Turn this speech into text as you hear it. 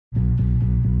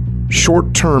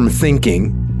Short-term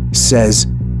thinking says,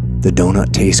 the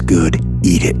donut tastes good,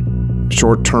 eat it.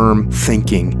 Short-term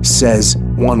thinking says,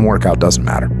 one workout doesn't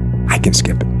matter, I can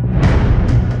skip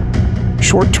it.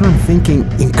 Short-term thinking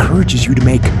encourages you to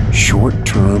make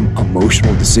short-term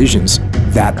emotional decisions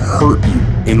that hurt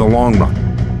you in the long run.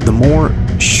 The more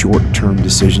short-term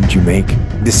decisions you make,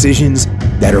 decisions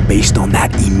that are based on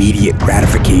that immediate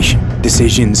gratification,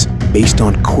 decisions based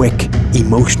on quick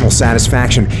emotional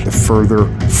satisfaction, the further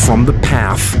from the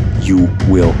path you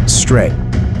will stray.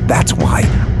 That's why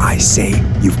I say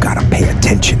you've got to pay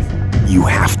attention. You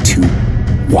have to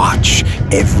watch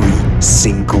every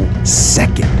single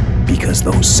second, because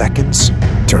those seconds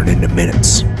turn into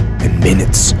minutes, and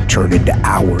minutes turn into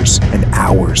hours, and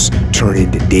hours turn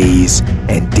into days,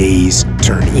 and days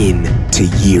turn into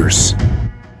years.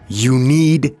 You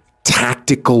need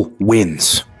tactical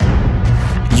wins.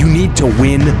 You need to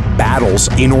win battles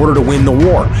in order to win the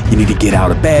war. You need to get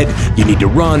out of bed, you need to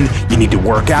run, you need to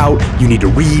work out, you need to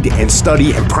read and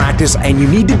study and practice, and you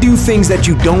need to do things that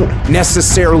you don't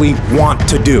necessarily want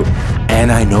to do.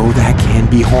 And I know that can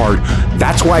be hard.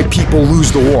 That's why people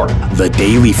lose the war. The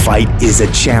daily fight is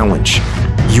a challenge.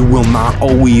 You will not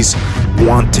always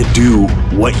want to do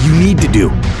what you need to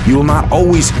do. You will not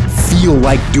always feel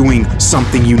like doing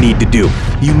something you need to do.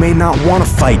 You may not want to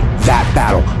fight that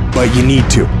battle, but you need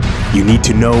to. You need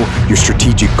to know your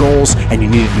strategic goals, and you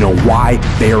need to know why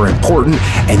they are important,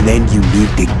 and then you need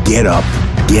to get up,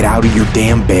 get out of your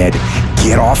damn bed,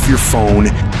 get off your phone,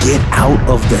 get out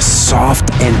of the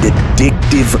soft and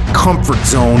addictive comfort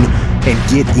zone, and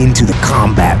get into the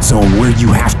combat zone where you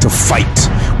have to fight,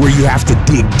 where you have to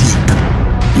dig deep.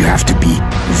 You have to be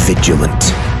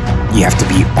vigilant. You have to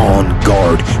be on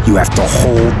guard. You have to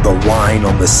hold the line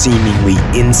on the seemingly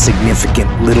insignificant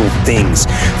little things.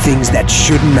 Things that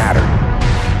shouldn't matter,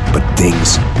 but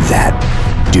things that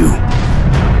do.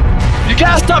 You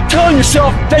gotta stop telling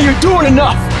yourself that you're doing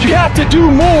enough. You have to do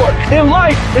more. In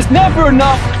life, it's never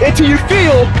enough until you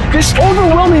feel this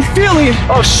overwhelming feeling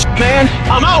of man,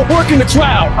 I'm outworking the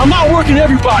crowd. I'm outworking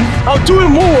everybody. I'm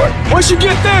doing more. Once you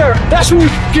get there, that's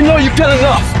when you know you've done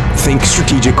enough. Think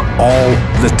strategic all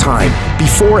the time.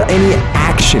 Before any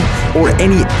action or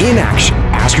any inaction,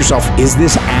 ask yourself, is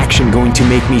this action going to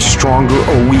make me stronger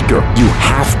or weaker? You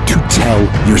have to tell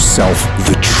yourself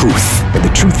the truth. And the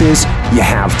truth is, you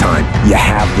have time, you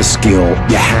have the skill,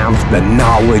 you have the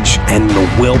knowledge and the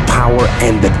willpower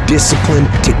and the discipline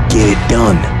to get it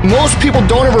done. Most people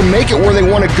don't ever make it where they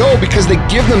want to go because they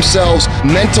give themselves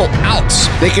mental outs.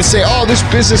 They can say, oh, this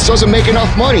business doesn't make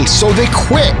enough money, so they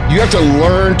quit. You have to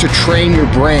learn to train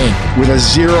your brain with a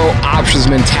zero options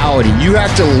mentality. You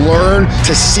have to learn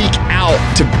to seek out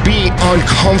to be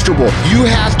uncomfortable. You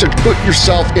have to put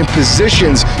yourself in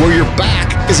positions where your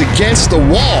back is against the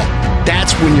wall.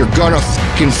 That's when you're gonna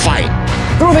fucking fight.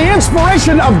 Through the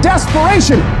inspiration of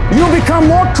desperation, you'll become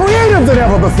more creative than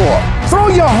ever before. Throw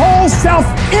your whole self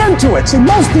into it. See,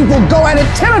 most people go at it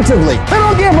tentatively. They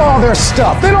don't give all their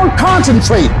stuff. They don't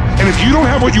concentrate. And if you don't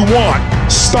have what you want,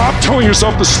 stop telling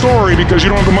yourself the story because you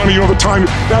don't have the money, you don't have the time.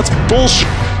 That's bullshit.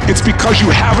 It's because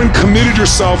you haven't committed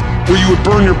yourself where you would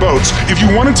burn your boats. If you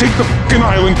want to take the fucking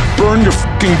island, burn your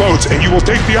fucking boats, and you will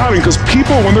take the island, because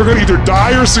people, when they're going to either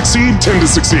die or succeed, tend to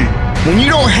succeed. When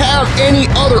you don't have any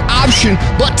other option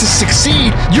but to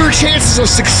succeed, your chances of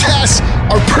success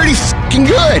are pretty fucking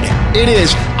good. It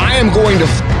is, I am going to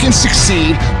fucking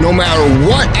succeed no matter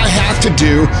what I have to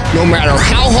do, no matter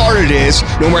how hard it is,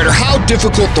 no matter how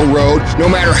difficult the road, no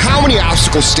matter how many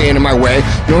obstacles stand in my way,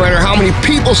 no matter how many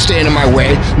people stand in my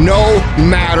way, no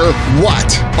matter what.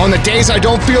 On the days I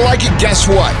don't feel like it, guess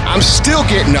what? I'm still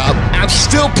getting up, I'm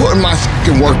still putting my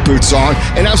fucking work boots on,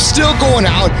 and I'm still going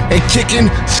out and kicking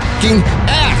fucking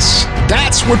ass.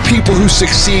 That's what people who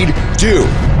succeed do.